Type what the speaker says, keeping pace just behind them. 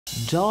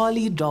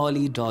Dolly,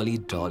 Dolly, Dolly,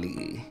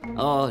 Dolly.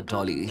 Oh,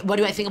 Dolly. What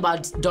do I think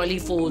about Dolly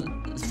for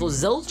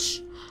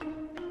zilch?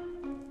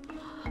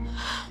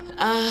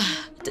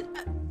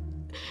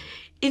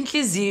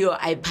 Inhliziyo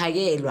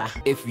ayiphakelwa.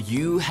 If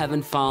you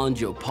haven't found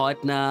your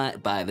partner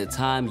by the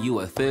time you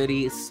are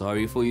 30,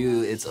 sorry for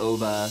you, it's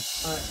over.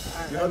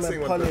 I'm a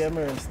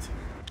polyamorous.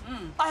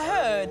 I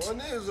heard.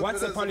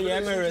 What's a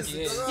polyamorous?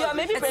 Yeah,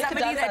 maybe break it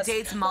Somebody down that first.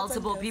 dates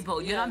multiple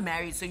people. You're not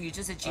married, so you're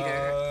just a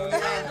cheater.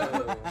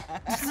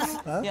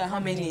 Yeah, how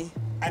many?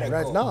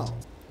 Right now?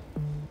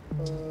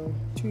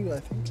 2, I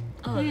think.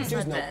 Oh, that's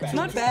not bad.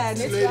 Not bad.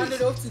 Let's round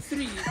it off to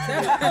 3.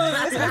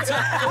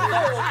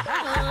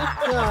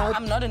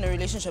 I'm not in a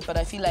relationship, but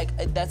I feel like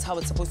that's how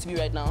it's supposed to be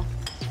right now.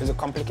 Is it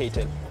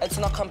complicated? It's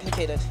not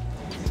complicated.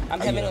 I'm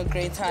having a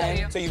great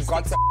time. So you've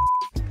got some.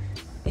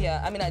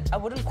 Yeah, I mean, I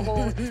wouldn't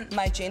call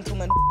my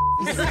gentleman.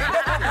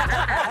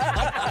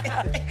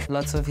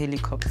 Lots of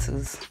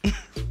helicopters.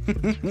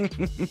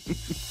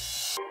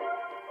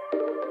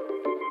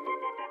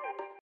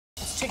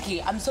 It's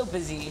tricky. I'm so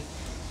busy,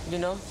 you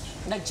know?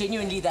 Like,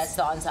 genuinely, that's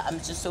the answer. I'm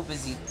just so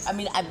busy. I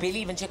mean, I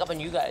barely even check up on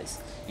you guys.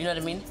 You know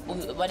what I mean?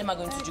 What am I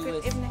going to do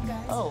with... Good evening,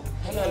 guys. Oh,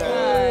 hello.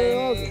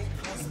 Hi.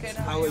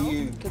 How are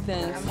you? Good,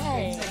 thanks.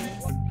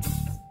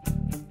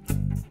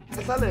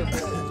 I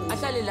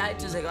actually lied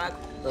to Zegak.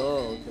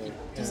 Oh, okay.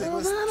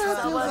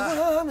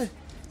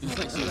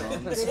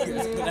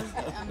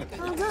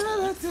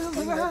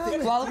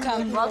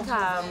 Welcome.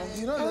 Welcome.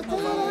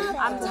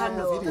 I'm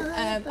Tando.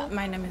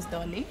 My name is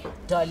Dolly.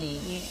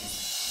 Dolly.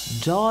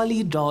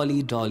 Dolly,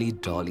 Dolly, Dolly,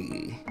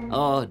 Dolly.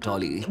 Oh,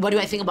 Dolly. What do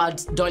I think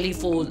about Dolly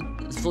for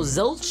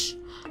zilch?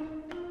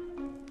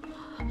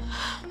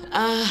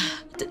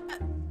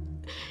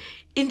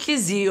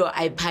 Inhliziyo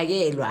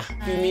ayiphakelwa.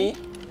 Me.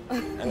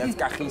 And that's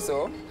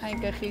Kagiso. Hi,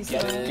 Kagiso.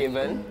 That's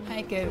Kevin.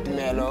 Hi, Kevin.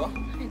 Melo.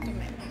 Hi,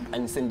 Tumelo.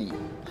 And Cindy.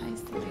 Hi,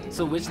 Cindy.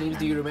 So which names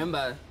do you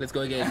remember? Let's go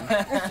again.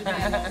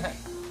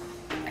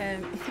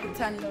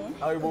 Tando.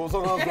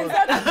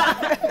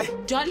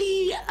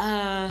 Dolly,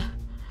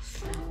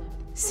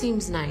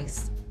 seems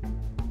nice.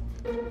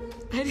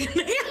 I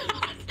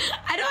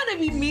don't want to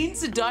be mean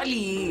to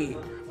Dolly.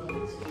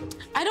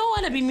 I don't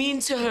want to be mean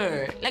to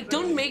her. Like,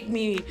 don't make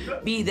me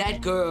be that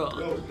girl.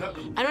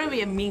 I don't want to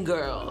be a mean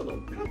girl.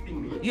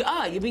 You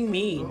are, you're being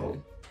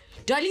mean.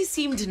 Dolly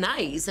seemed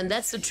nice, and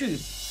that's the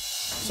truth.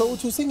 So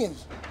what you singing?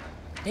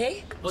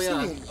 Hey? Oh,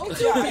 yeah.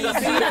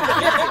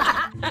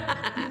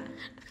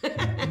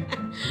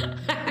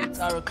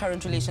 Our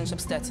current relationship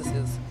status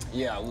is.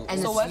 Yeah. And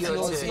So it's what's your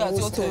yours? turn. Yeah, it's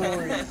your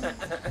turn.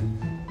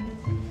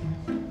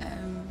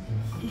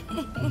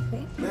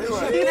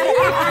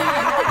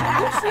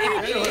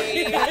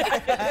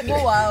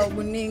 Oh, wow,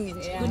 kuningi.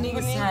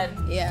 Kuningi sad.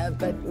 Yeah,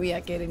 but we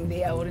are getting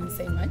there. I wouldn't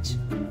say much.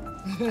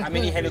 How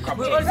many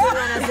helicopters?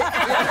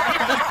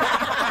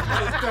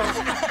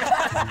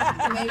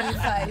 Maybe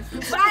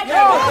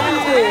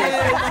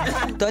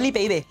 5. Dolly,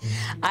 baby.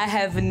 I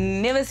have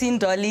never seen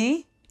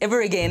Dolly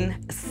ever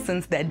again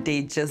since that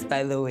day, just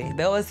by the way.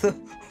 That was the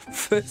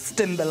first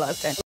and the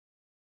last time.